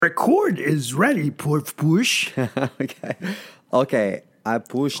Record is ready, push. Okay, I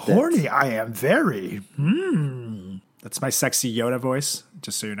pushed it. Horny, I am very. That's my sexy Yoda voice,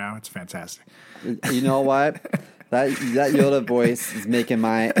 just so you know. It's fantastic. You know what? That Yoda voice is making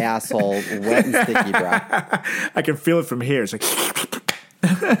my asshole wet and sticky, bro. I can feel it from here. It's like...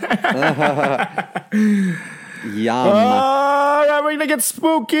 Yum. All right, we're going to get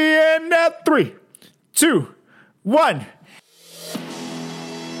spooky in 3, 2, 1.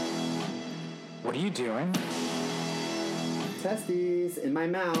 What are you doing? Testes in my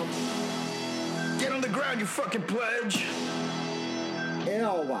mouth. Get on the ground, you fucking pledge.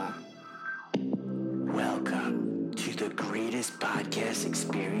 Ew. Welcome to the greatest podcast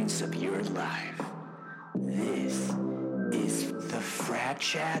experience of your life. This is the Frat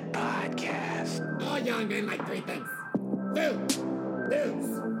Chat Podcast. All young men like 3 things. Food,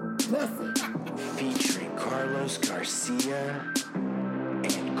 booze, pussy. Featuring Carlos Garcia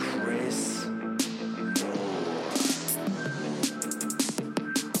and Chris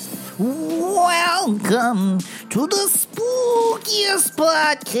Welcome to the spookiest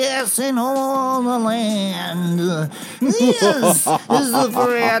podcast in all the land. This is the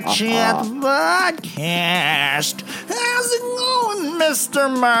Frat Chat Podcast. How's it going, Mr.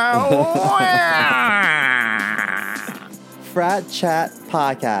 Mouse? Frat Chat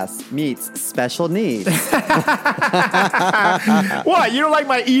Podcast meets special needs. What? You don't like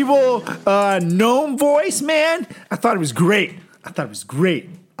my evil gnome voice, man? I thought it was great.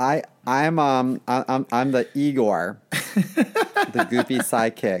 I'm the Igor, the goofy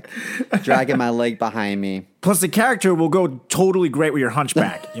sidekick, dragging my leg behind me. Plus, the character will go totally great with your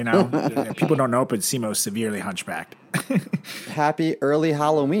hunchback, you know? People don't know, but Simo's severely hunchbacked. Happy early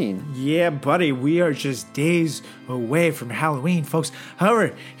Halloween. Yeah, buddy, we are just days away from Halloween, folks.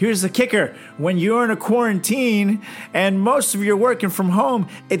 However, here's the kicker. When you're in a quarantine and most of you are working from home,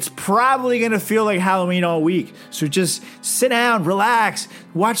 it's probably going to feel like Halloween all week. So just sit down, relax,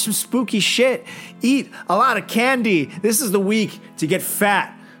 watch some spooky shit, eat a lot of candy. This is the week to get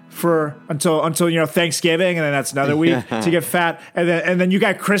fat. Until you know Thanksgiving, and then that's another week to get fat, and then you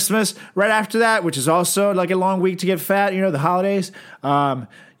got Christmas right after that, which is also like a long week to get fat. You know, the holidays. But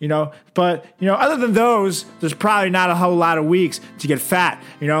other than those, there's probably not a whole lot of weeks to get fat.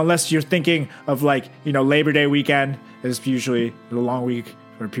 You know, unless you're thinking of Labor Day weekend is usually the long week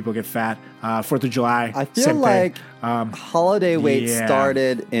where people get fat. 4th of July. I feel same like thing. holiday weight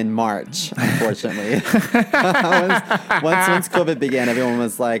started in March, unfortunately. once COVID began, everyone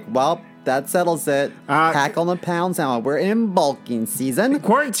was like, well, that settles it. Pack on the pounds now. We're in bulking season.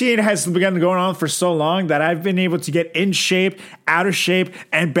 Quarantine has begun going on for so long that I've been able to get in shape, out of shape,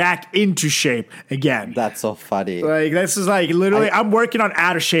 and back into shape again. That's so funny. Like, this is like literally, I'm working on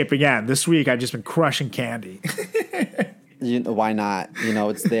out of shape again. This week, I've just been crushing candy. Why not?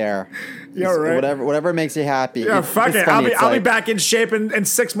 It's there. Yeah, right. Whatever makes you happy. Yeah, fuck it. I'll be back in shape in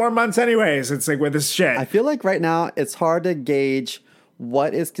 6 more months anyways. It's like with this shit. I feel like right now it's hard to gauge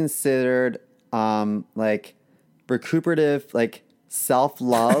what is considered recuperative,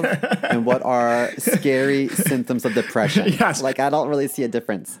 self-love and what are scary symptoms of depression. Yes. I don't really see a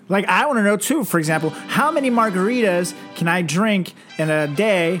difference. I want to know too, for example, how many margaritas can I drink in a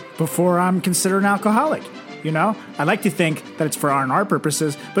day before I'm considered an alcoholic? I'd like to think that it's for R&R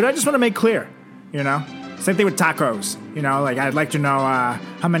purposes, but I just want to make clear, Same thing with tacos, I'd like to know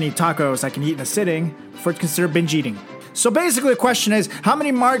how many tacos I can eat in a sitting before it's considered binge eating. So basically the question is, how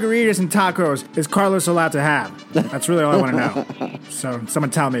many margaritas and tacos is Carlos allowed to have? That's really all I want to know. So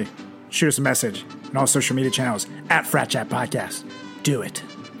someone tell me, shoot us a message on all social media channels, @Frat Chat Podcast. Do it.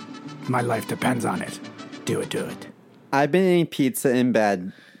 My life depends on it. Do it. I've been eating pizza in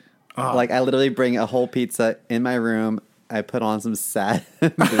bed. Oh. I literally bring a whole pizza in my room. I put on some sad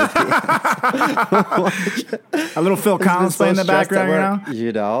movie. A little Phil Collins playing in the background,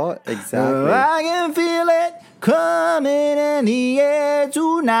 Exactly. I can feel it coming in the air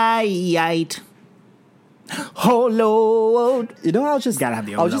tonight. Oh, Lord. I was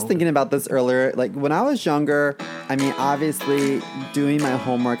just thinking about this earlier. When I was younger, obviously doing my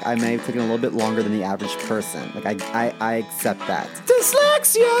homework, I may have taken a little bit longer than the average person. I accept that.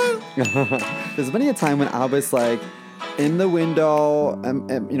 Dyslexia. There's many a time when I was in the window,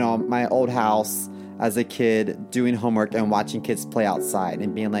 my old house as a kid, doing homework and watching kids play outside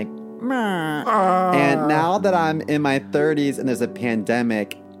and being like, meh. And now that I'm in my 30s and there's a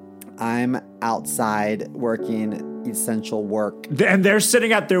pandemic, I'm outside working essential work. And they're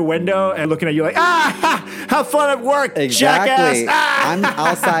sitting at their window and looking at you like, have fun at work, exactly. Jackass. I'm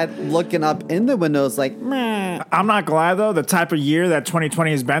outside looking up in the windows like, meh. I'm not gonna lie though, the type of year that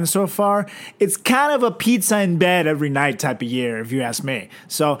 2020 has been so far, it's kind of a pizza in bed every night type of year, if you ask me.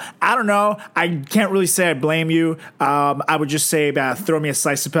 So I don't know. I can't really say I blame you. I would just say throw me a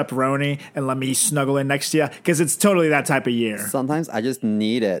slice of pepperoni and let me snuggle in next to you, because it's totally that type of year. Sometimes I just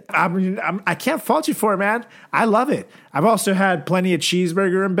need it. I can't fault you for it, man. I love it. I've also had plenty of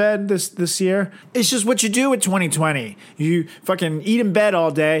cheeseburger in bed this year. It's just what you do with 2020. You fucking eat in bed all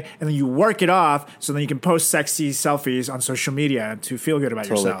day, and then you work it off so then you can post sexy selfies on social media to feel good about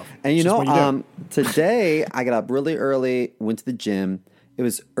yourself. And It's just what you do. today I got up really early, went to the gym. It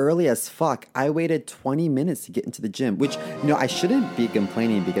was early as fuck. I waited 20 minutes to get into the gym, which, I shouldn't be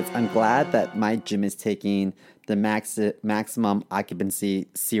complaining because I'm glad that my gym is taking the maximum occupancy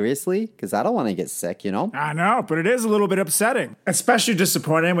seriously, because I don't want to get sick, I know, but it is a little bit upsetting. Especially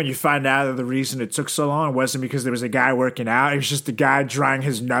disappointing when you find out that the reason it took so long wasn't because there was a guy working out. It was just a guy drying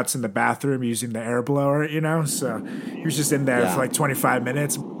his nuts in the bathroom using the air blower, So he was just in there for like 25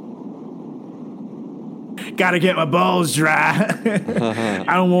 minutes. Gotta get my balls dry.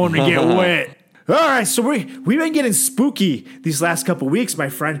 I don't want to get wet. All right, so we've been getting spooky these last couple weeks, my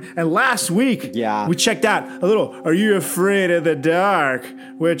friend. And last week, we checked out a little Are You Afraid of the Dark?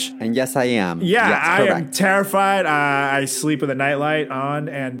 And yes, I am. Yeah, yes, I am terrified. I sleep with a nightlight on,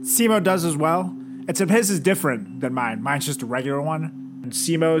 and Simo does as well. Except his is different than mine. Mine's just a regular one. And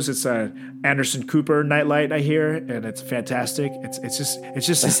Simo's, it's a Anderson Cooper nightlight, I hear, and it's fantastic. It's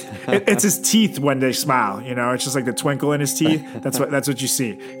just his teeth when they smile. It's just like the twinkle in his teeth. That's what you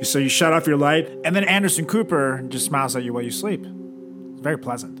see. So you shut off your light, and then Anderson Cooper just smiles at you while you sleep. It's very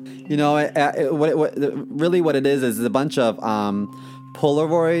pleasant. What it is a bunch of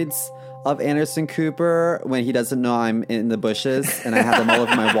Polaroids of Anderson Cooper when he doesn't know I'm in the bushes, and I have them all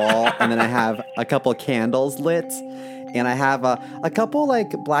over my wall, and then I have a couple candles lit. And I have a couple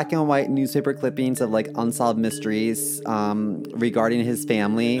black and white newspaper clippings of unsolved mysteries regarding his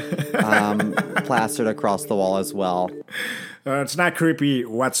family plastered across the wall as well. It's not creepy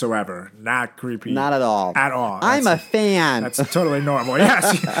whatsoever. Not creepy. Not at all. At all. I'm a fan. That's totally normal.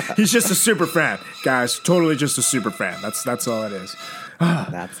 Yes, he's just a super fan, guys. Totally just a super fan. That's all it is.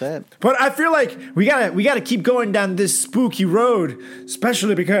 That's it. But I feel like we gotta keep going down this spooky road,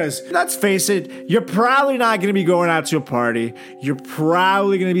 especially because, let's face it, you're probably not gonna be going out to a party. You're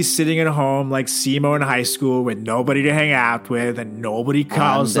probably gonna be sitting at home like Simo in high school with nobody to hang out with, and nobody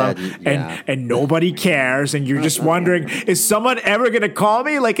calls them, and nobody cares, and you're just wondering, is someone ever gonna call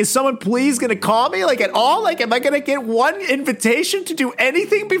me? Is someone please gonna call me? At all? Am I gonna get one invitation to do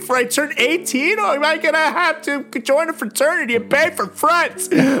anything before I turn 18, or am I gonna have to join a fraternity and pay for friends?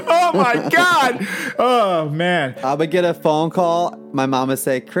 Oh my God. Oh man. I would get a phone call. My mom would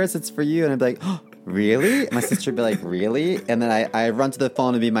say, Chris, it's for you. And I'd be like, oh, really? My sister would be like, really? And then I run to the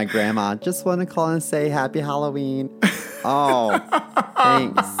phone to be my grandma. Just want to call and say happy Halloween. Oh,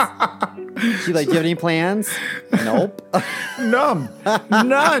 thanks. She's like, do you have any plans? Nope.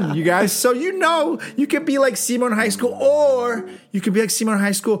 None, you guys. So you could be like Simo in high school, or you could be like Simo in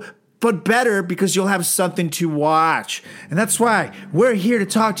high school, but better, because you'll have something to watch. And that's why we're here to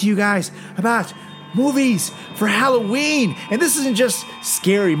talk to you guys about movies for Halloween. And this isn't just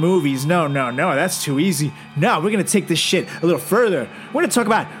scary movies. No, that's too easy. No, we're going to take this shit a little further. We're going to talk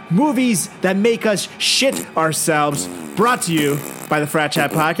about movies that make us shit ourselves, brought to you by the Frat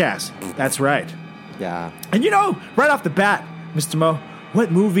Chat Podcast. That's right. Yeah. And right off the bat, Mr. Mo,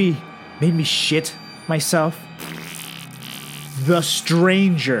 what movie made me shit myself? The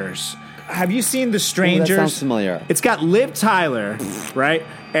Strangers. Have you seen The Strangers? Ooh, that sounds familiar. It's got Liv Tyler, right?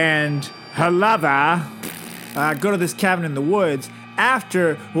 And her lover go to this cabin in the woods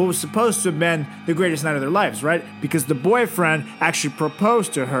after what was supposed to have been the greatest night of their lives, right? Because the boyfriend actually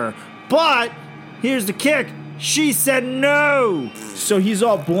proposed to her. But here's the kick. She said no. So he's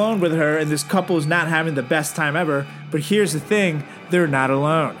all blown with her, and this couple is not having the best time ever. But here's the thing. They're not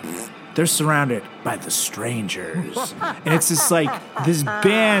alone. They're surrounded by the Strangers. And it's just this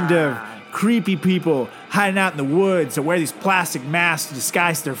band of creepy people hiding out in the woods that wear these plastic masks to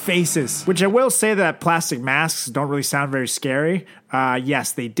disguise their faces. Which I will say that plastic masks don't really sound very scary.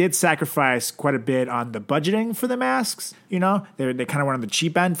 Yes, they did sacrifice quite a bit on the budgeting for the masks. They kind of went on the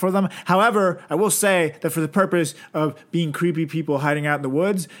cheap end for them. However, I will say that for the purpose of being creepy people hiding out in the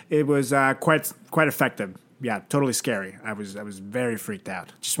woods, it was quite effective. Yeah, totally scary. I was very freaked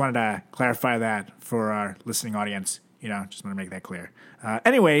out. Just wanted to clarify that for our listening audience. Just want to make that clear.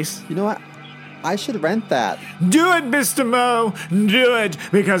 Anyways. You know what? I should rent that. Do it, Mr. Mo. Do it,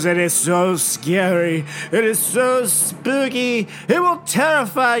 because it is so scary. It is so spooky. It will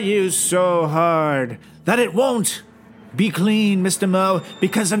terrify you so hard that it won't be clean, Mr. Mo,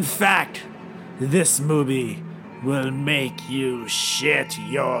 because in fact, this movie will make you shit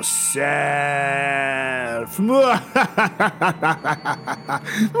yourself. Well,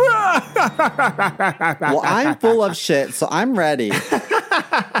 I'm full of shit, so I'm ready.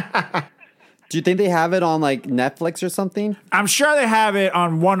 Do you think they have it on like Netflix or something? I'm sure they have it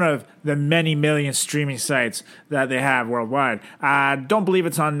on one of the many million streaming sites that they have worldwide. I don't believe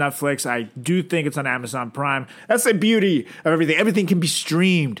it's on Netflix. I do think it's on Amazon Prime. That's the beauty of everything. Everything can be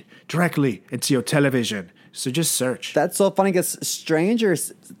streamed directly into your television. So just search. That's so funny because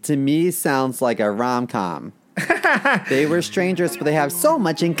Strangers to me sounds like a rom-com. They were strangers, but they have so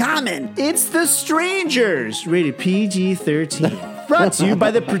much in common. It's The Strangers, rated PG-13. Brought to you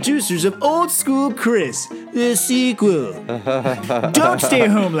by the producers of Old School Chris, the sequel. Don't stay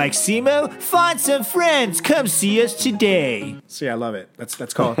home like Simo. Find some friends. Come see us today. See, I love it.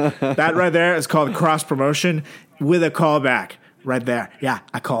 That's called, that right there is called cross promotion with a callback. Right there. Yeah,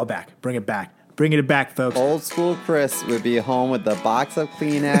 a callback. Bring it back. Bringing it back, folks. Old School Chris would be home with a box of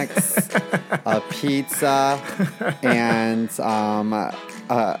Kleenex, a pizza, and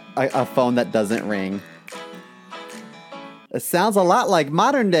a phone that doesn't ring. It sounds a lot like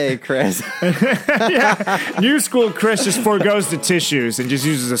modern day Chris. Yeah, new school Chris just forgoes the tissues and just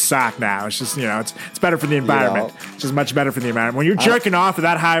uses a sock now. It's just, it's better for the environment. It's just much better for the environment. When you're jerking off at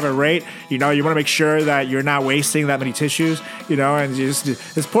that high of a rate, you want to make sure that you're not wasting that many tissues, and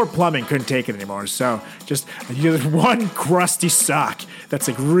this poor plumbing couldn't take it anymore. So just one crusty sock that's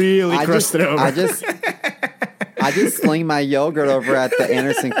like really crusted over. I just sling my yogurt over at the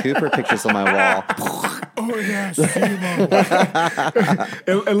Anderson Cooper pictures on my wall. Oh, yes.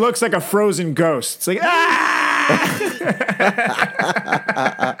 It looks like a frozen ghost. It's like,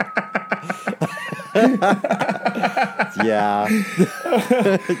 Yeah.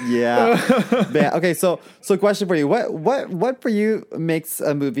 Yeah. Man, okay, so question for you. What for you makes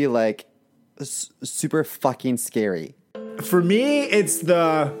a movie like super fucking scary? For me, it's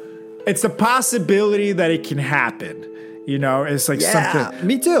the possibility that it can happen. It's like something.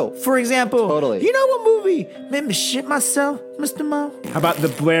 Me too. For example, Totally. You know what movie made me shit myself, Mr. Mo? How about The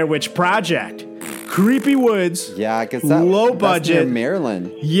Blair Witch Project? Creepy woods. Yeah, because low budget. That's near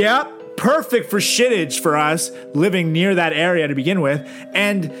Maryland. Yep. Perfect for shittage for us living near that area to begin with.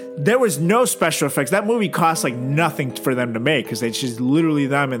 And there was no special effects. That movie cost like nothing for them to make because it's just literally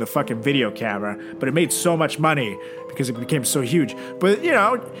them in the fucking video camera. But it made so much money because it became so huge. But,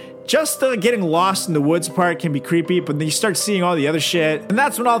 just getting lost in the woods part can be creepy, but then you start seeing all the other shit. And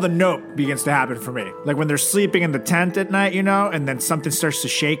that's when all the nope begins to happen for me. Like when they're sleeping in the tent at night, and then something starts to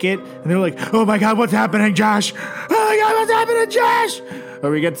shake it. And they're like, oh my God, what's happening, Josh? Oh my God, what's happening, Josh? Or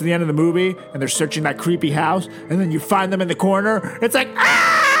we get to the end of the movie and they're searching that creepy house. And then you find them in the corner. It's like,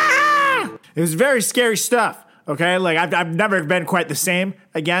 ah! It was very scary stuff. Okay, like I've never been quite the same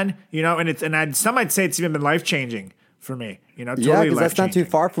again, and some might say it's even been life-changing for me, totally yeah, because that's not life-changing. too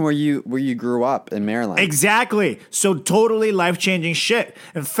far from where you grew up in Maryland. Exactly. So totally life-changing shit.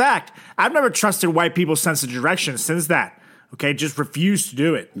 In fact, I've never trusted white people's sense of direction since that. Okay, just refuse to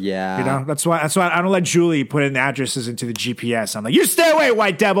do it. Yeah. That's why I don't let Julie put in the addresses into the GPS. I'm like, you stay away,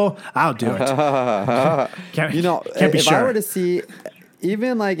 white devil. I'll do it. can't be if sure. I were to see,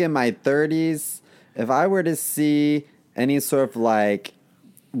 even like in my 30s, if I were to see any sort of like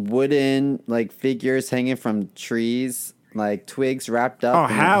wooden like figures hanging from trees, like twigs wrapped up. Oh,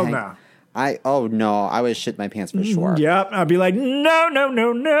 hell no. I would shit my pants for sure. Yep, I'd be like,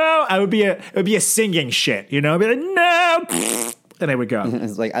 no. It would be a singing shit, I'd be like, no. Then I would go.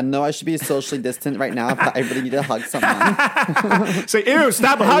 It's like, I know I should be socially distant right now, but I really need to hug someone. It's like, ew,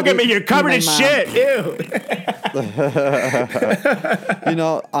 stop hugging me. You're covered in shit. Ew.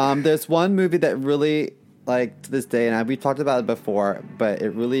 There's one movie that really, like, to this day, and we've talked about it before, but it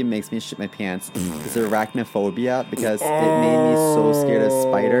really makes me shit my pants. It's Arachnophobia, because it made me so scared of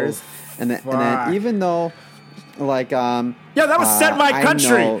spiders. And then even though, like, that was set in my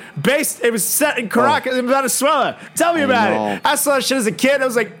country. It was set in Caracas, in Venezuela. Tell me about it. I saw that shit as a kid. I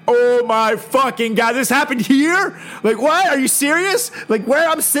was like, oh my fucking God, this happened here? Like, what? Are you serious? Like, where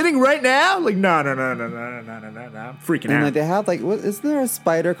I'm sitting right now? Like, no. I'm freaking out. And like, they have, like, isn't there a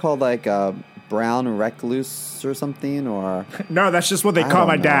spider called, like, brown recluse or something? Or no, that's just what they call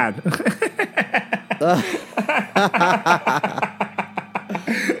my dad.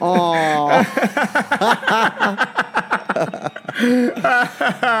 Oh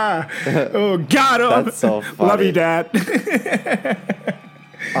God! That's so funny. Love you, Dad.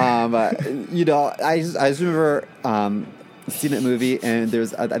 I just remember seeing that movie, and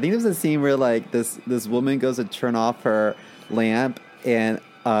I think there was a scene where like this woman goes to turn off her lamp, and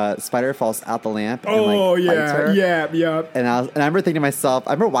spider falls out the lamp and Oh like bites her. yeah. And I remember thinking to myself,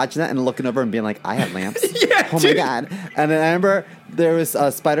 I remember watching that and looking over and being like, I have lamps. Yeah, oh dude. my God. And then I remember there was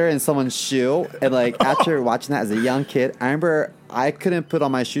a spider in someone's shoe. And like after watching that as a young kid, I remember I couldn't put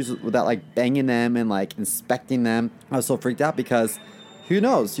on my shoes without like banging them and like inspecting them. I was so freaked out because who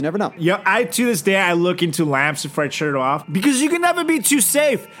knows? You never know. Yeah, to this day, I look into lamps before I turn it off because you can never be too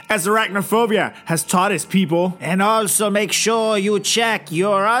safe, as arachnophobia has taught us people. And also make sure you check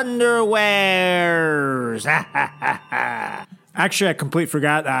your underwears. Actually, I completely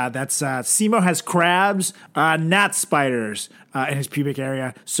forgot. That's Simo has crabs, not spiders, in his pubic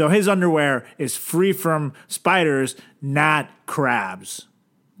area. So his underwear is free from spiders, not crabs.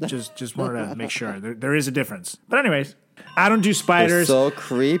 Just wanted to make sure there is a difference. But anyways. I don't do spiders. They're so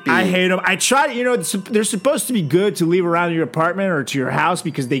creepy. I hate them. I try, they're supposed to be good to leave around your apartment or to your house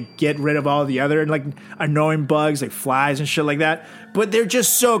because they get rid of all the other like annoying bugs like flies and shit like that. But they're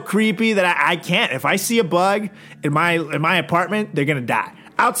just so creepy that I can't. If I see a bug in my apartment, they're gonna die.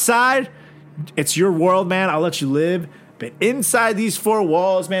 Outside, it's your world, man. I'll let you live. But inside these four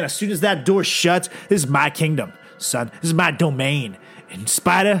walls, man, as soon as that door shuts, this is my kingdom, son. This is my domain. And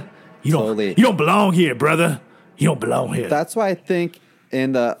spider, you don't belong here, brother. You don't belong here. That's why I think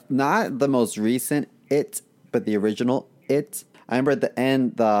in not the most recent It, but the original It, I remember at the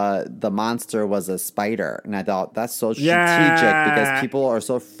end the monster was a spider, and I thought that's so strategic because people are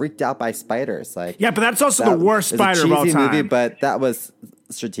so freaked out by spiders. Like, yeah, but that's also the worst spider of all time. Movie, but that was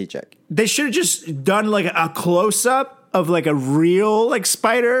strategic. They should have just done like a close up of like a real like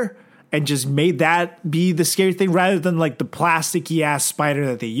spider and just made that be the scary thing rather than like the plasticky ass spider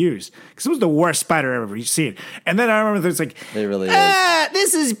that they used. Because it was the worst spider I've ever seen. And then I remember there's like, it really is.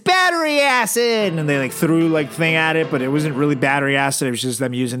 This is battery acid. And they like threw like thing at it, but it wasn't really battery acid. It was just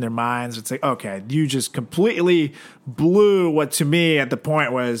them using their minds. It's like, okay, you just completely blew what to me at the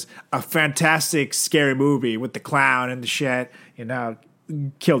point was a fantastic scary movie with the clown and the shit.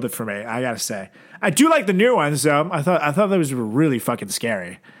 Killed it for me, I gotta say. I do like the new ones though. I thought those were really fucking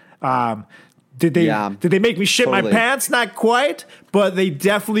scary. Did they make me shit my pants? Not quite, but they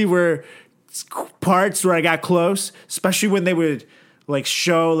definitely were parts where I got close, especially when they would like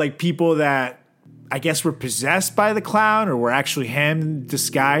show like people that I guess were possessed by the clown or were actually him in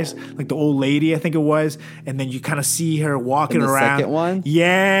disguise, like the old lady I think it was, and then you kind of see her walking around. Second one?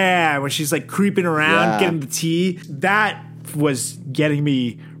 Yeah, when she's like creeping around getting the tea. That was getting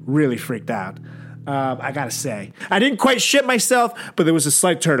me really freaked out. I gotta say, I didn't quite shit myself, but there was a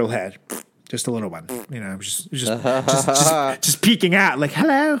slight turtle head, just a little one. Just peeking out, like,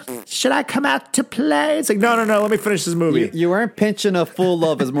 "Hello, should I come out to play?" It's like, no, let me finish this movie. You weren't pinching a full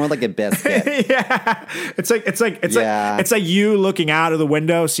loaf; it's more like a biscuit. Yeah, it's like you looking out of the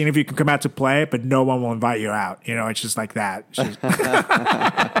window, seeing if you can come out to play, but no one will invite you out. It's just like that.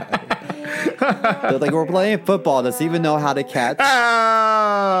 They're like, we're playing football. Does he even know how to catch?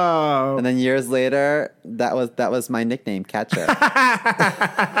 Oh. And then years later, that was my nickname, Catcher.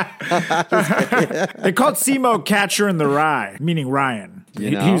 They called Simo Catcher in the Rye, meaning Ryan.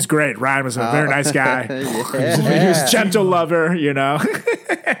 He was great. Ryan was a very nice guy. He was gentle lover,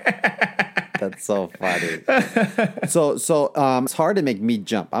 That's so funny. So it's hard to make me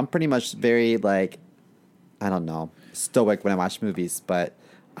jump. I'm pretty much very like, I don't know, stoic when I watch movies, but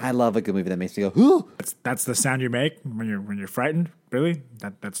I love a good movie that makes me go, "Ooh!" That's the sound you make when you're frightened. Really?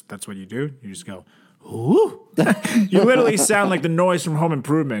 That's what you do. You just go, "Ooh!" You literally sound like the noise from Home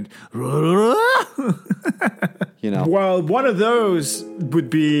Improvement. Well, one of those would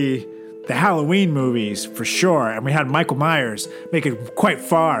be the Halloween movies for sure. And we had Michael Myers make it quite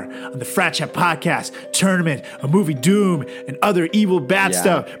far on the Frat Chat Podcast Tournament, a movie Doom, and other evil bad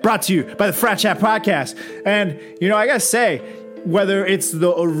stuff brought to you by the Frat Chat Podcast. And I gotta say, whether it's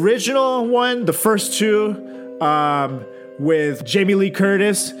the original one, the first two, with Jamie Lee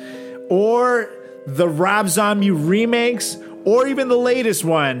Curtis, or the Rob Zombie remakes, or even the latest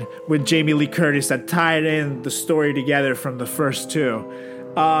one with Jamie Lee Curtis that tied in the story together from the first two,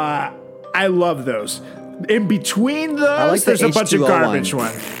 I love those. In between those, there's a bunch of garbage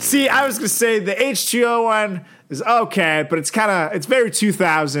one. See, I was gonna say the H2O one is okay, but it's very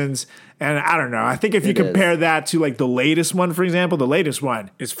 2000s. And I don't know. I think if you compare that to like the latest one, for example, the latest one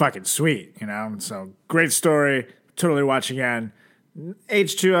is fucking sweet, So great story. Totally watch again.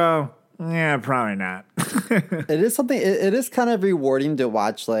 H2O, yeah, probably not. It is something. It is kind of rewarding to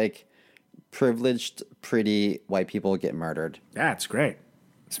watch like privileged, pretty white people get murdered. Yeah, it's great.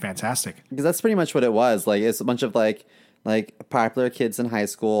 It's fantastic. Because that's pretty much what it was. Like it's a bunch of like popular kids in high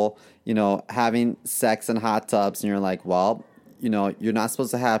school, having sex in hot tubs, and you're like, well, you're not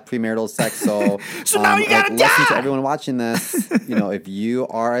supposed to have premarital sex. So, So now you gotta listen to die! everyone watching this. If you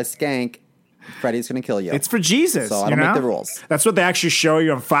are a skank, Freddy's going to kill you. It's for Jesus. So I don't make the rules. That's what they actually show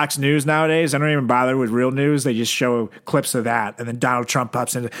you on Fox News nowadays. I don't even bother with real news. They just show clips of that. And then Donald Trump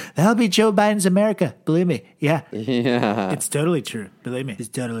pops in. That'll be Joe Biden's America. Believe me. Yeah. Yeah. It's totally true. Believe me. It's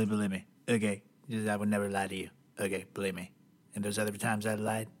totally believe me. Okay. I would never lie to you. Okay. Believe me. And those other times I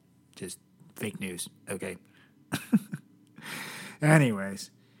lied, just fake news. Okay. Anyways.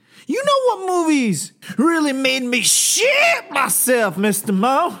 You know what movies really made me shit myself, Mr.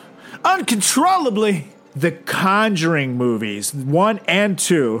 Mo? Uncontrollably. The Conjuring movies, 1 and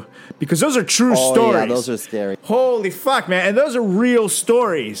 2, because those are true stories. Yeah, those are scary. Holy fuck, man. And those are real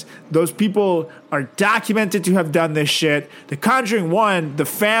stories. Those people are documented to have done this shit. The Conjuring 1, the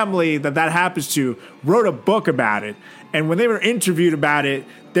family that happens to, wrote a book about it. And when they were interviewed about it,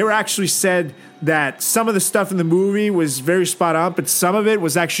 they were actually said that some of the stuff in the movie was very spot on, but some of it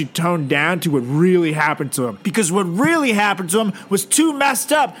was actually toned down to what really happened to him. Because what really happened to him was too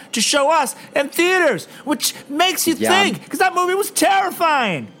messed up to show us in theaters, which makes you think, because that movie was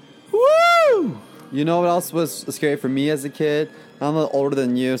terrifying. Woo! You know what else was scary for me as a kid? I'm a little older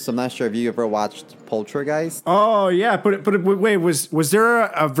than you, so I'm not sure if you ever watched Poltergeist. Oh, yeah. But wait, was there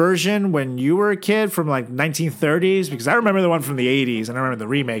a version when you were a kid from like 1930s? Because I remember the one from the 80s and I remember the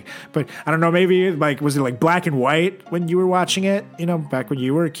remake. But I don't know, maybe like, was it like black and white when you were watching it? Back when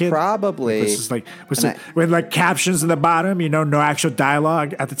you were a kid? Probably. Was it with like captions in the bottom, no actual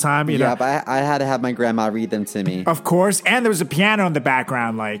dialogue at the time? Yeah, but I had to have my grandma read them to me. Of course. And there was a piano in the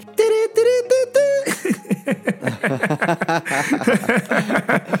background, like.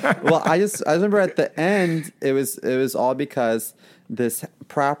 Well, I remember at the end it was all because this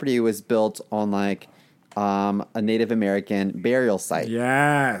property was built on like a Native American burial site.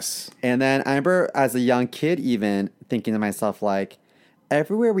 Yes. And then I remember as a young kid even thinking to myself like,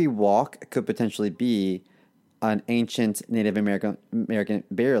 everywhere we walk could potentially be an ancient Native American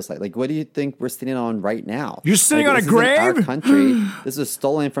burial site. Like, what do you think we're sitting on right now? You're sitting on a this grave? Isn't our country. This was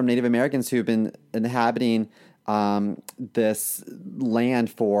stolen from Native Americans who've been inhabiting this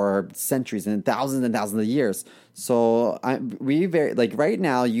land for centuries and thousands of years. So right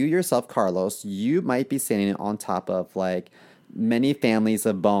now, you yourself, Carlos, you might be standing on top of like many families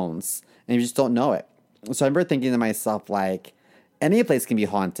of bones, and you just don't know it. So I remember thinking to myself like, any place can be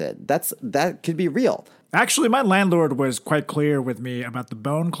haunted. That could be real. Actually, my landlord was quite clear with me about the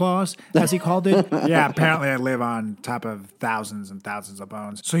bone clause, as he called it. Yeah, apparently I live on top of thousands and thousands of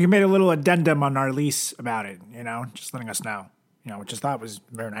bones. So he made a little addendum on our lease about it, just letting us know, which I thought was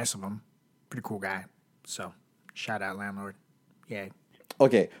very nice of him. Pretty cool guy. So, shout out, landlord. Yay.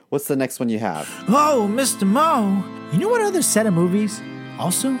 Okay, what's the next one you have? Oh, Mr. Mo. You know what other set of movies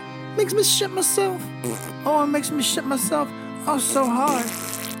also makes me shit myself? Oh, it makes me shit myself. Oh, so hard.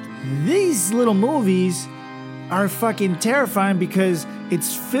 These little movies are fucking terrifying because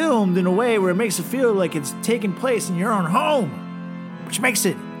it's filmed in a way where it makes it feel like it's taking place in your own home, which makes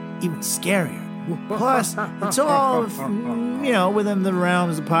it even scarier. Plus, it's all, within the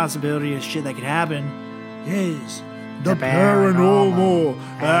realms of possibility of shit that could happen. Is the paranormal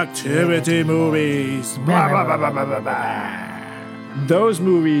activity movies. Blah, blah, blah, blah, blah, blah, blah. Those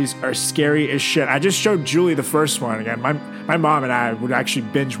movies are scary as shit. I just showed Julie the first one again. My mom and I would actually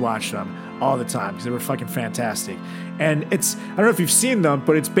binge watch them all the time because they were fucking fantastic. And I don't know if you've seen them,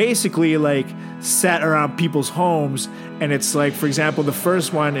 but it's basically like set around people's homes. And it's like, for example, the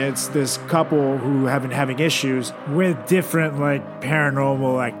first one, it's this couple who have been having issues with different like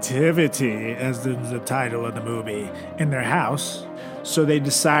paranormal activity, as the title of the movie, in their house. So they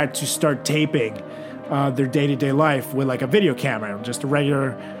decide to start taping their day-to-day life with like a video camera, just a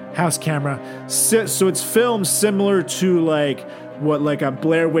regular house camera. So it's filmed similar to like what like a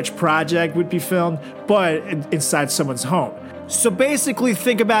Blair Witch Project would be filmed, but inside someone's home. So basically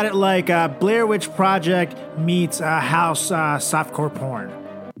think about it like a Blair Witch Project meets a house softcore porn.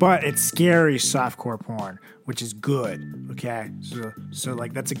 But it's scary softcore porn, which is good, okay? So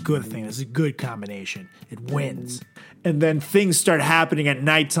like that's a good thing. That's a good combination. It wins. And then things start happening at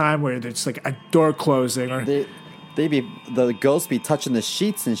nighttime where there's like a door closing or the ghosts be touching the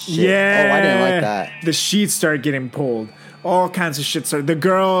sheets and shit. Yeah. Oh, I didn't like that. The sheets start getting pulled. All kinds of shit. So the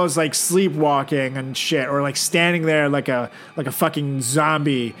girl is like sleepwalking and shit, or like standing there like a fucking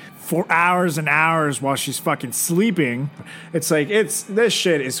zombie for hours and hours while she's fucking sleeping. It's like this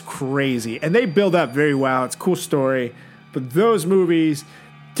shit is crazy, and they build up very well. It's a cool story, but those movies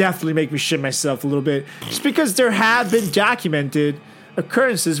definitely make me shit myself a little bit, just because there have been documented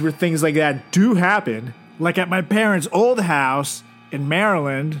occurrences where things like that do happen, like at my parents' old house in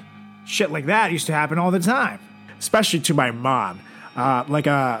Maryland. Shit like that used to happen all the time. especially to my mom.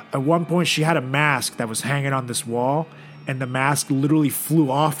 At one point, she had a mask that was hanging on this wall, and the mask literally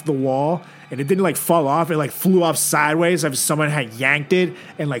flew off the wall, and it didn't like fall off. It like flew off sideways as if someone had yanked it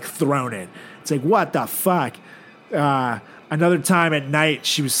and like thrown it. It's like, what the fuck? Another time at night,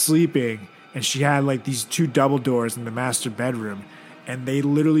 she was sleeping, and she had like these two double doors in the master bedroom, and they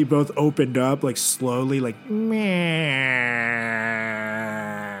literally both opened up like slowly, like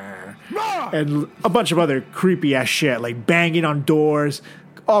and a bunch of other creepy ass shit, like banging on doors,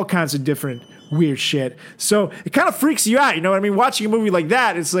 all kinds of different weird shit. So it kind of freaks you out, you know what I mean? Watching a movie like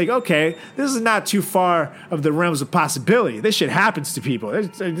that, it's like, okay, this is not too far of the realms of possibility. This shit happens to people.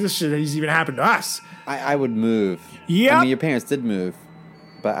 This shit has even happened to us. I would move. Yeah. I mean, your parents did move,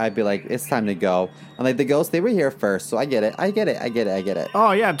 but I'd be like, it's time to go. And like the ghosts, they were here first, so I get it.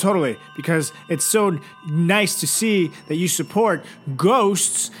 Oh, yeah, totally. Because it's so nice to see that you support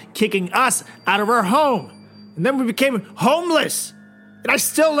ghosts kicking us out of our home. And then we became homeless. And I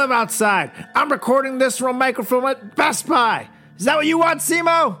still live outside. I'm recording this from a microphone at Best Buy. Is that what you want,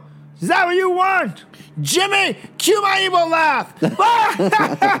 Simo? Is that what you want? Jimmy, cue my evil laugh.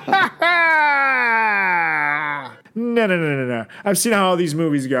 No. I've seen how all these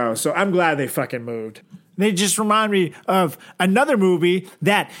movies go, so I'm glad they fucking moved. They just remind me of another movie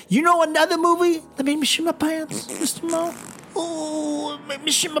another movie that made me shit my pants, Mr. Mo? Oh, it made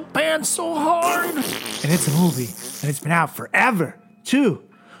me shit my pants so hard. And it's a movie, and it's been out forever, too.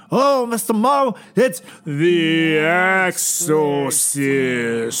 Oh, Mr. Mo, it's The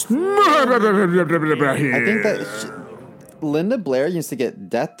Exorcist. I think that Linda Blair used to get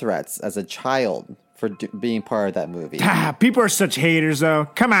death threats as a child for being part of that movie. People are such haters, though.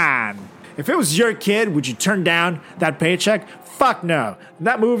 Come on. If it was your kid, would you turn down that paycheck? Fuck no.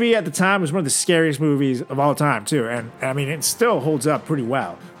 That movie at the time was one of the scariest movies of all time, too. And, I mean, it still holds up pretty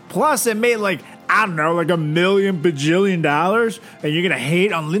well. Plus, it made like $1 million bajillion, and you're gonna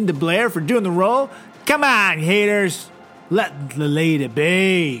hate on Linda Blair for doing the role? Come on, haters. Let the lady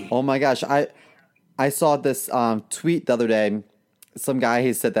be. Oh my gosh, I saw this tweet the other day. Some guy,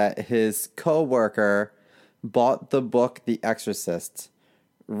 he said that his coworker bought the book The Exorcist,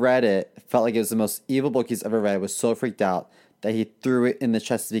 read it, felt like it was the most evil book he's ever read, was so freaked out that he threw it in the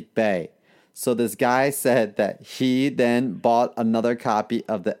Chesapeake Bay. So this guy said that he then bought another copy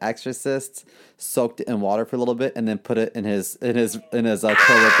of The Exorcist, soaked it in water for a little bit, and then put it in his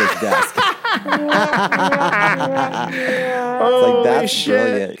coworker's desk. Like, that's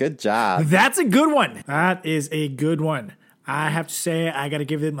brilliant. Good job. That's a good one. That is a good one. I have to say, I got to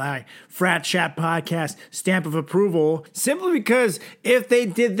give it my Frat Chat Podcast stamp of approval, simply because if they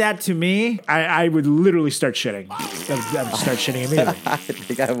did that to me, I would literally start shitting. I would start shitting immediately. I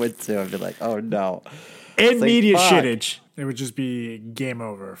think I would too. I'd be like, oh no. Immediate shittage. It would just be game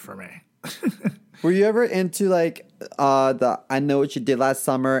over for me. Were you ever into like the I Know What You Did Last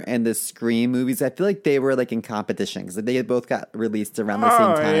Summer and the Scream movies? I feel like they were like in competition because they both got released around the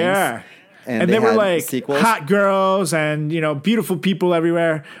same time. Yeah. And they were like sequels. Hot girls and, beautiful people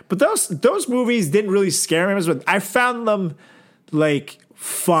everywhere. But those movies didn't really scare me as much. I found them like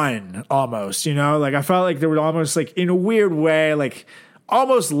fun almost, like I felt like they were almost like in a weird way, like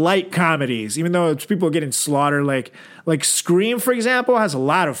almost light comedies, even though it's people getting slaughtered. Like Scream, for example, has a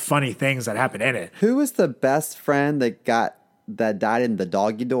lot of funny things that happen in it. Who was the best friend that died in the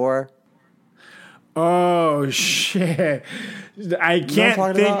doggy door? Oh shit! I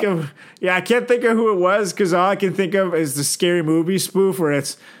can't think of who it was because all I can think of is the Scary Movie spoof where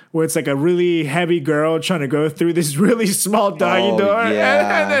it's like a really heavy girl trying to go through this really small doggy door,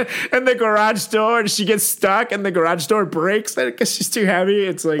 yeah. and the garage door, and she gets stuck, and the garage door breaks because she's too heavy.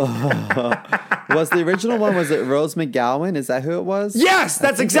 It's like was the original one? Was it Rose McGowan? Is that who it was? Yes,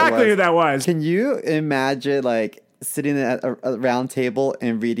 that's exactly who that was. Can you imagine like sitting at a round table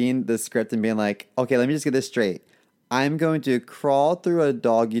and reading the script and being like, okay, let me just get this straight. I'm going to crawl through a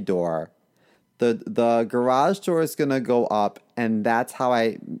doggy door. The garage door is going to go up, and that's how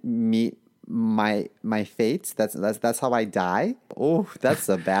I meet my fate. That's how I die. Oh, that's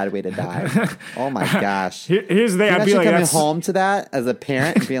a bad way to die. Oh my gosh. Here's the thing. I'd be like, coming home to that as a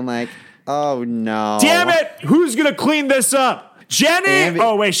parent and being like, oh no. Damn it! Who's going to clean this up? Jenny!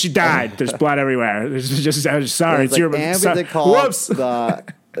 Oh, wait, she died. There's blood everywhere. I'm sorry. It's your... Whoops!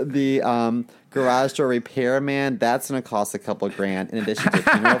 The garage door repairman, that's going to cost a couple grand in addition to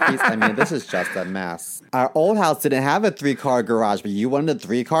funeral fees. I mean, this is just a mess. Our old house didn't have a 3-car garage, but you wanted a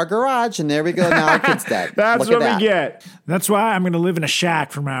 3-car garage, and there we go. Now our kid's dead. That's what we get. That's why I'm going to live in a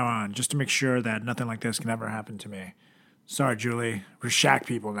shack from now on, just to make sure that nothing like this can ever happen to me. Sorry, Julie. We're shack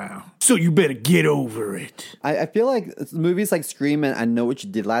people now. So you better get over it. I feel like movies like Scream and I Know What You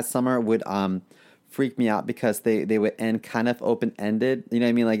Did Last Summer would freak me out because they would end kind of open-ended. You know what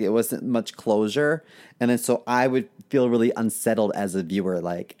I mean? Like, it wasn't much closure. And then so I would feel really unsettled as a viewer.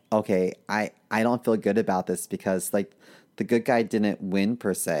 Like, okay, I don't feel good about this because, like, the good guy didn't win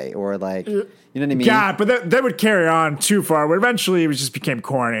per se. Or, like, you know what I mean? God, but that would carry on too far. But eventually it just became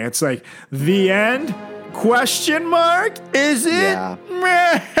corny. It's like, the end? Question mark? Is it? Yeah.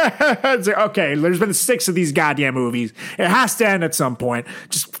 It's like, okay, there's been 6 of these goddamn movies. It has to end at some point.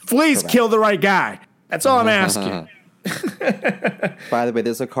 Just please kill the right guy. That's all I'm asking. By the way,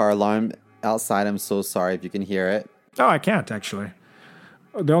 there's a car alarm outside. I'm so sorry if you can hear it. Oh, I can't, actually.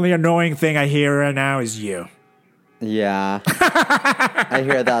 The only annoying thing I hear right now is you. Yeah. I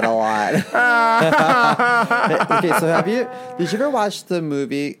hear that a lot. Okay, so did you ever watch the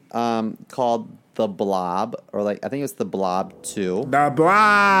movie called The Blob? Or, like, I think it was The Blob 2. The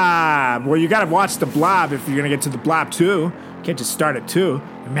Blob. Well, you got to watch The Blob if you're going to get to The Blob 2. You can't just start at 2.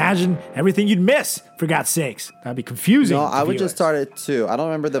 Imagine everything you'd miss, for God's sakes. That'd be confusing. No, I would just start at 2. I don't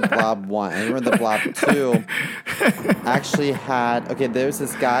remember The Blob 1. I remember The Blob 2 actually had... Okay, there's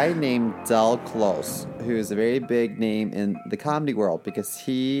this guy named Del Close, who is a very big name in the comedy world because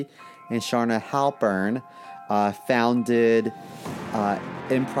he and Sharna Halpern founded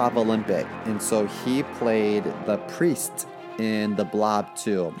Improv Olympic. And so he played the priest in The Blob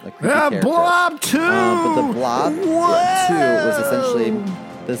 2. The Blob 2! But The Blob 2 was essentially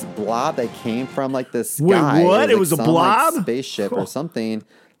this blob that came from, like, this guy. Wait, what? It was a some, blob? Like, spaceship or something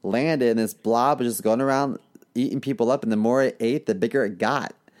landed, and this blob was just going around eating people up, and the more it ate, the bigger it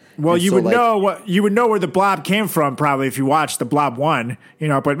got. Well, and you so, would like, know where the Blob came from probably if you watched the Blob 1, you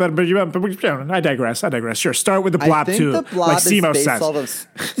know. But I digress. Sure, start with the Blob 2. I think the Blob like is Simo based says. off of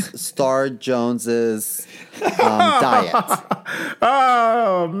Star Jones's diet.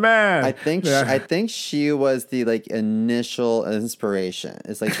 Oh man! I think she was the, like, initial inspiration.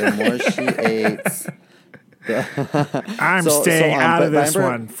 It's like the more she ate. I'm staying out of this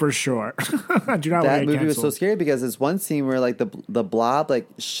one for sure. I do not want to that get movie was so canceled. scary because there's one scene where, like, the blob, like,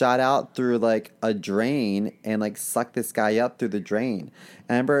 shot out through, like, a drain and, like, sucked this guy up through the drain. And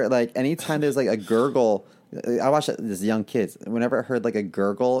I remember, like, anytime there's, like, a gurgle, I watched it as young kids. Whenever I heard, like, a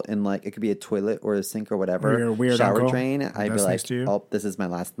gurgle in, like, it could be a toilet or a sink or whatever, Or your weird shower uncle drain, I'd be that's like, next to you. oh, this is my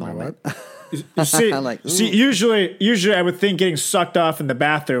last moment. See, I'm like, usually I would think getting sucked off in the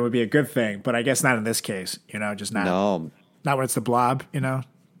bathroom would be a good thing, but I guess not in this case. You know, just not. No. Not when it's the Blob. You know.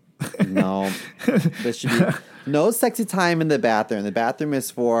 No. There should be no sexy time in the bathroom. The bathroom is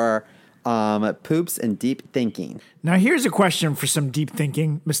for poops and deep thinking. Now, here's a question for some deep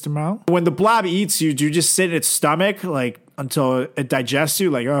thinking, Mr. Mo. When the Blob eats you, do you just sit in its stomach like until it digests you?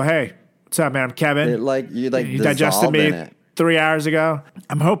 Like, oh hey, what's up, man? I'm Kevin. You digested dissolve me in it. 3 hours ago.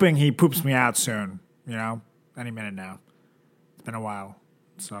 I'm hoping he poops me out soon. You know, any minute now. It's been a while,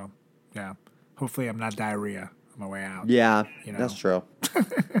 so yeah. Hopefully, I'm not diarrhea on my way out. Yeah, You know. that's true.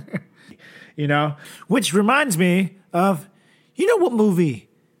 You know, which reminds me of, you know what movie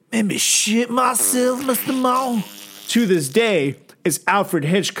made me shit myself, Mr. Mo? To this day, is Alfred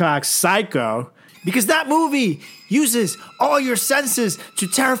Hitchcock's Psycho, because that movie uses all your senses to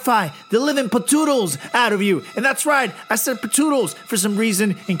terrify the living patoodles out of you. And that's right, I said patoodles for some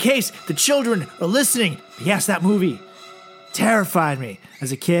reason, in case the children are listening. But yes, that movie terrified me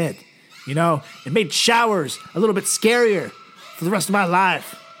as a kid. You know, it made showers a little bit scarier for the rest of my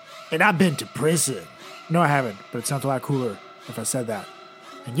life. And I've been to prison. No, I haven't, but it sounds a lot cooler if I said that.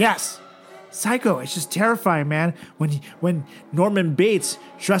 And yes, Psycho, it's just terrifying, man. When Norman Bates,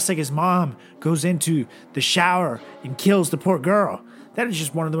 dressed like his mom, goes into the shower and kills the poor girl. That is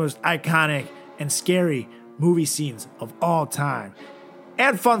just one of the most iconic and scary movie scenes of all time.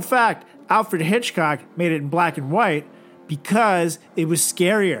 And fun fact, Alfred Hitchcock made it in black and white because it was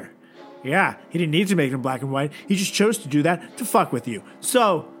scarier. Yeah, he didn't need to make it in black and white. He just chose to do that to fuck with you.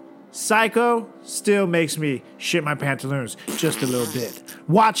 So, Psycho still makes me shit my pantaloons just a little bit.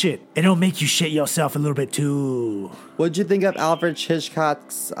 Watch it, and it'll make you shit yourself a little bit too. What'd you think of Alfred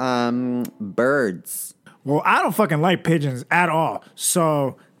Hitchcock's Birds? Well, I don't fucking like pigeons at all.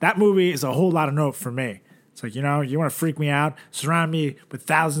 So that movie is a whole lot of note for me. It's like, you know, you want to freak me out? Surround me with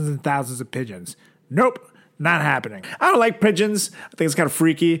thousands and thousands of pigeons. Nope. Not happening. I don't like pigeons. I think it's kind of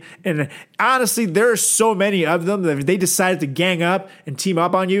freaky. And honestly, there are so many of them that if they decided to gang up and team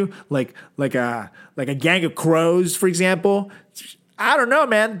up on you, like a gang of crows, for example, I don't know,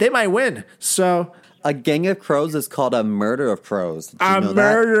 man. They might win. So A gang of crows is called a murder of crows. Did you a know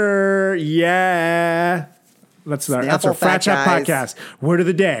murder, yeah. That's our Snapple Frat Chat Fat podcast. Word of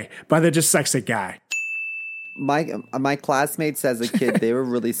the day by the Dyslexic Guy. My classmates as a kid, they were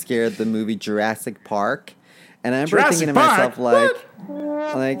really scared of the movie Jurassic Park. And I remember Jurassic thinking to Park? myself,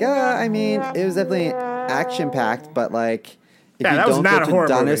 I mean, it was definitely action-packed, but like, if Yeah, you that was don't not go a to horror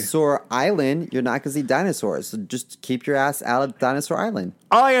movie. Dinosaur Island, you're not going to see dinosaurs. So just keep your ass out of Dinosaur Island.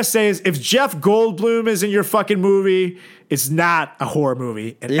 All I gotta say is, if Jeff Goldblum is in your fucking movie, it's not a horror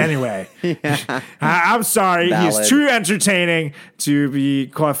movie in any way. I'm sorry. Valid. He's too entertaining to be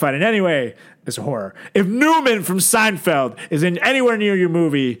qualified in any way as a horror. If Newman from Seinfeld is in anywhere near your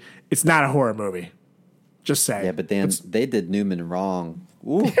movie, it's not a horror movie. Just saying. Yeah, but then they did Newman wrong.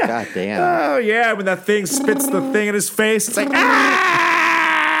 Ooh, goddamn. Oh, yeah, when that thing spits the thing in his face, it's like,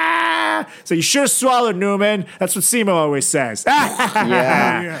 ah! So you should have swallowed, Newman. That's what Simo always says.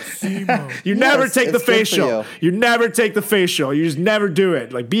 Yeah. You never take the it's good for facial. You never take the facial. You just never do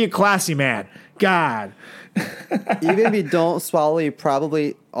it. Like, be a classy man. God. Even if you don't swallow, you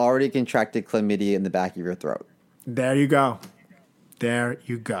probably already contracted chlamydia in the back of your throat. There you go. There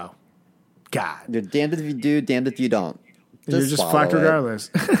you go. God. You're damned if you do, damned if you don't. You're just swallow fucked it, regardless.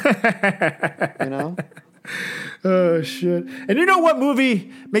 You know? Oh, shit. And you know what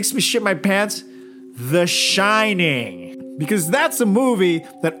movie makes me shit my pants? The Shining. Because that's a movie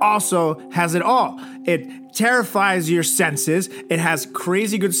that also has it all. It terrifies your senses. It has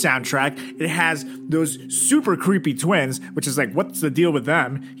crazy good soundtrack. It has those super creepy twins, which is like, what's the deal with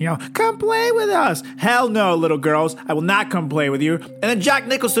them? You know, come play with us. Hell no, little girls. I will not come play with you. And then Jack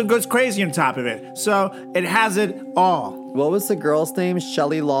Nicholson goes crazy on top of it. So it has it all. What was the girl's name?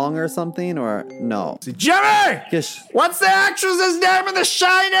 Shelley Long or something? Or no? Jimmy! Yes. What's the actress's name in The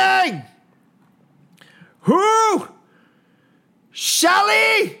Shining? Who?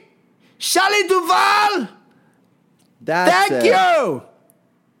 Shelley Duvall? That's Thank it. you.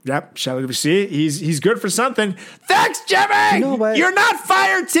 Yep, Shelley. See, he's good for something. Thanks, Jimmy. You know what? You're not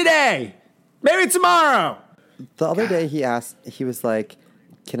fired today. Maybe tomorrow. The other day he was like,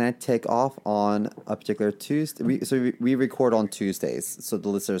 can I take off on a particular Tuesday? We record on Tuesdays. So the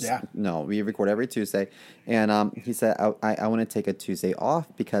listeners know we record every Tuesday. And he said, I want to take a Tuesday off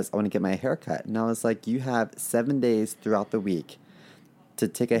because I want to get my hair cut. And I was like, you have 7 days throughout the week to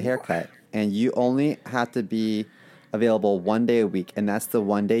take a haircut. And you only have to be available 1 day a week. And that's the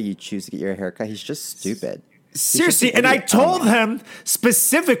one day you choose to get your haircut. He's just stupid. Seriously, and I told him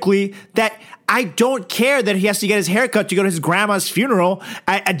specifically that I don't care that he has to get his haircut to go to his grandma's funeral.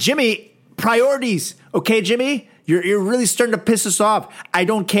 Jimmy, priorities. Okay, Jimmy? You're really starting to piss us off. I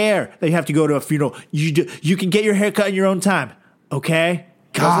don't care that you have to go to a funeral. You can get your haircut in your own time. Okay?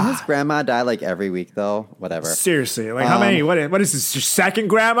 Doesn't God. his grandma die like every week though? Whatever. Seriously, like how many? What is this? Your second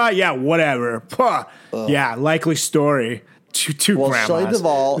grandma? Yeah, whatever. Puh. Yeah, likely story. Two Well, grandmas. Shelley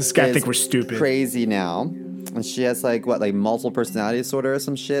Duvall This guy is think we're stupid. crazy now, and she has like multiple personality disorder or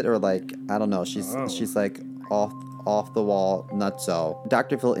some shit, or like I don't know. She's like off the wall nutso.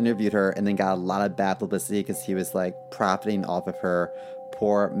 Dr. Phil interviewed her and then got a lot of bad publicity because he was like profiting off of her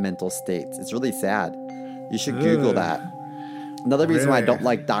poor mental states. It's really sad. You should Google that. Another reason why I don't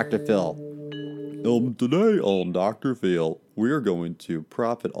like Dr. Phil. Today on Dr. Phil, we're going to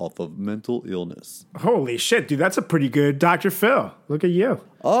profit off of mental illness. Holy shit, dude, that's a pretty good Dr. Phil. Look at you.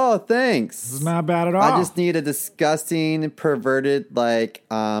 Oh, thanks. It's not bad at all. I just need a disgusting, perverted, like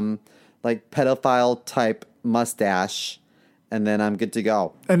pedophile type mustache, and then I'm good to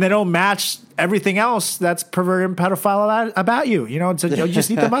go. And they don't match everything else that's perverted and pedophile about you. You know, you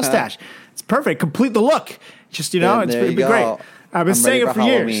just need the mustache. It's perfect. Complete the look. Just, you know, Then there it'd be you great. go. I've been I'm saying ready it for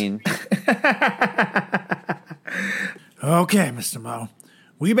years. Halloween. Okay, Mr. Mo.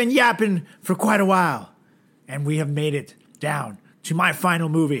 We've been yapping for quite a while, and we have made it down to my final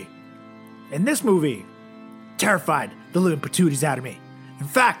movie. And this movie terrified the living patooties out of me. In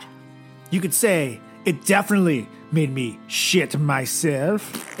fact, you could say it definitely made me shit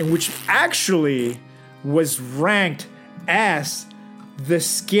myself, and which actually was ranked as the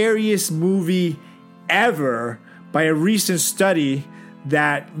scariest movie ever by a recent study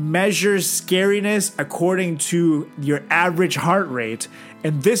that measures scariness according to your average heart rate.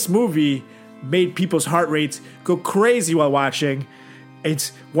 And this movie made people's heart rates go crazy while watching. It's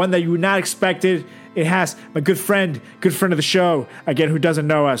one that you would not expected. It has my good friend of the show, again, who doesn't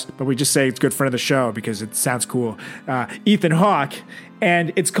know us, but we just say it's good friend of the show because it sounds cool, Ethan Hawke,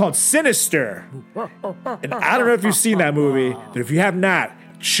 and it's called Sinister. And I don't know if you've seen that movie, but if you have not,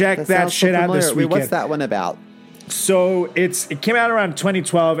 check that sounds so shit out this familiar. Wait, weekend. what's that one about? So it came out around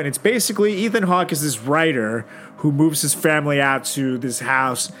 2012, and it's basically Ethan Hawke is this writer who moves his family out to this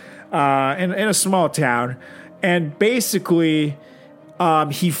house in a small town, and basically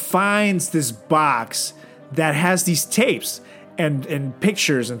he finds this box that has these tapes and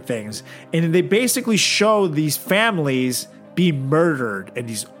pictures and things, and they basically show these families being murdered, and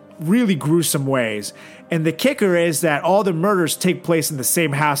these really gruesome ways. And the kicker is that all the murders take place in the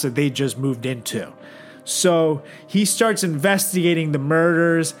same house that they just moved into. So he starts investigating the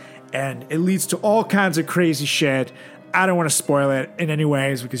murders, and it leads to all kinds of crazy shit. I don't want to spoil it in any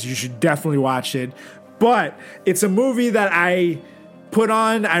ways because you should definitely watch it. But it's a movie that I put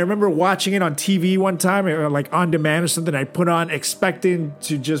on. I remember watching it on TV one time, or like on demand or something. I put on expecting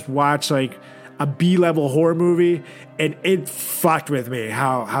to just watch like a B-level horror movie, and it fucked with me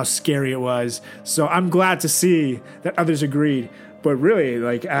how scary it was. So I'm glad to see that others agreed. But really,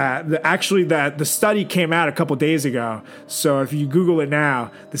 like the study came out a couple days ago. So if you Google it now,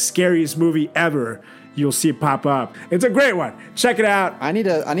 the scariest movie ever, you'll see it pop up. It's a great one. Check it out. I need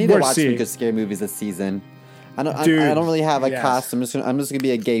to watch some good scary movies this season. I don't really have a costume. I'm just gonna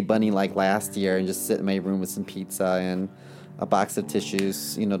be a gay bunny like last year and just sit in my room with some pizza and a box of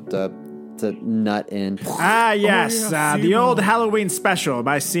tissues, to nut in. The old Halloween special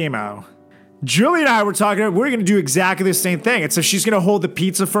by Simo. Julie and I were talking about we're going to do exactly the same thing. And so she's going to hold the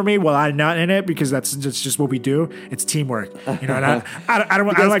pizza for me while I nut in it because that's just what we do. It's teamwork. And I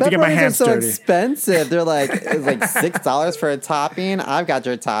don't like to get my hands so dirty. Expensive. They're like it's like $6 for a topping. I've got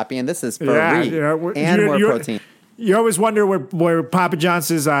your topping, and this is free and more protein. You always wonder where Papa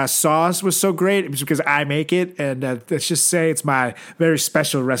John's sauce was so great. It was because I make it, and let's just say it's my very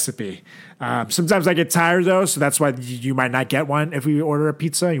special recipe. Sometimes I get tired, though, so that's why you might not get one if we order a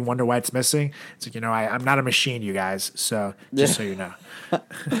pizza. You wonder why it's missing. It's like, I'm not a machine, you guys, so just so you know.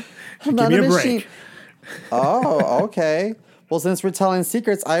 I'm not a machine. Oh, okay. Well, since we're telling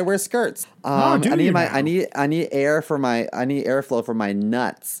secrets, I wear skirts. I need airflow for my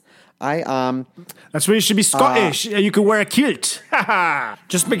nuts. That's why you should be Scottish. You can wear a kilt.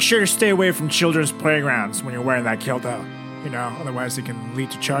 Just make sure to stay away from children's playgrounds when you're wearing that kilt, though. Otherwise it can lead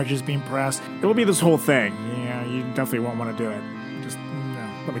to charges being pressed. It will be this whole thing. You definitely won't want to do it. Just,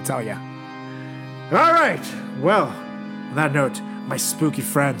 let me tell you. All right. Well, on that note, my spooky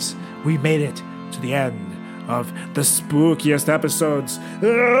friends, we made it to the end of the spookiest episodes.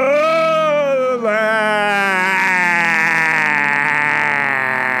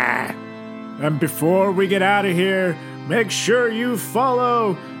 And before we get out of here, make sure you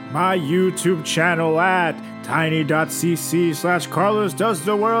follow my YouTube channel at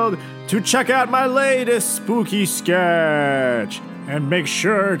tiny.cc/CarlosDoesTheWorld to check out my latest spooky sketch. And make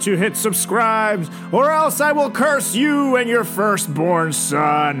sure to hit subscribe, or else I will curse you and your firstborn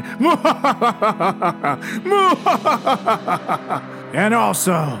son. And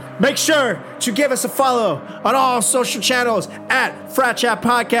also, make sure to give us a follow on all social channels at Frat Chat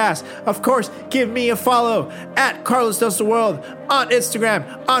Podcast. Of course, give me a follow at Carlos Does the World on Instagram,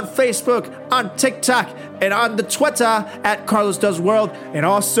 on Facebook, on TikTok, and on the Twitter at Carlos Does World. And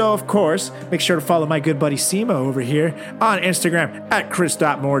also, of course, make sure to follow my good buddy Simo over here on Instagram at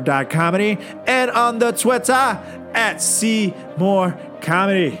chris.moore.comedy and on the Twitter at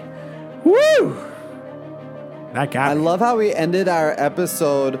cmorecomedy. Woo! I love how we ended our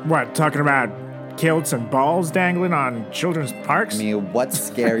episode. What, talking about kilts and balls dangling on children's parks? I mean, what's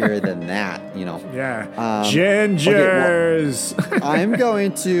scarier than that, Yeah. Gingers. Okay, well, I'm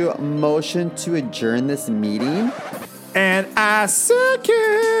going to motion to adjourn this meeting. And I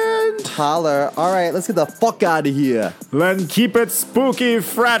second. Holler. All right, let's get the fuck out of here. Then keep it spooky,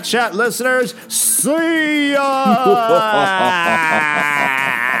 Frat Chat listeners. See ya!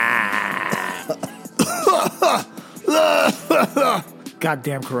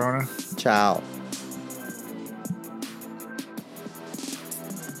 Goddamn Corona. Ciao.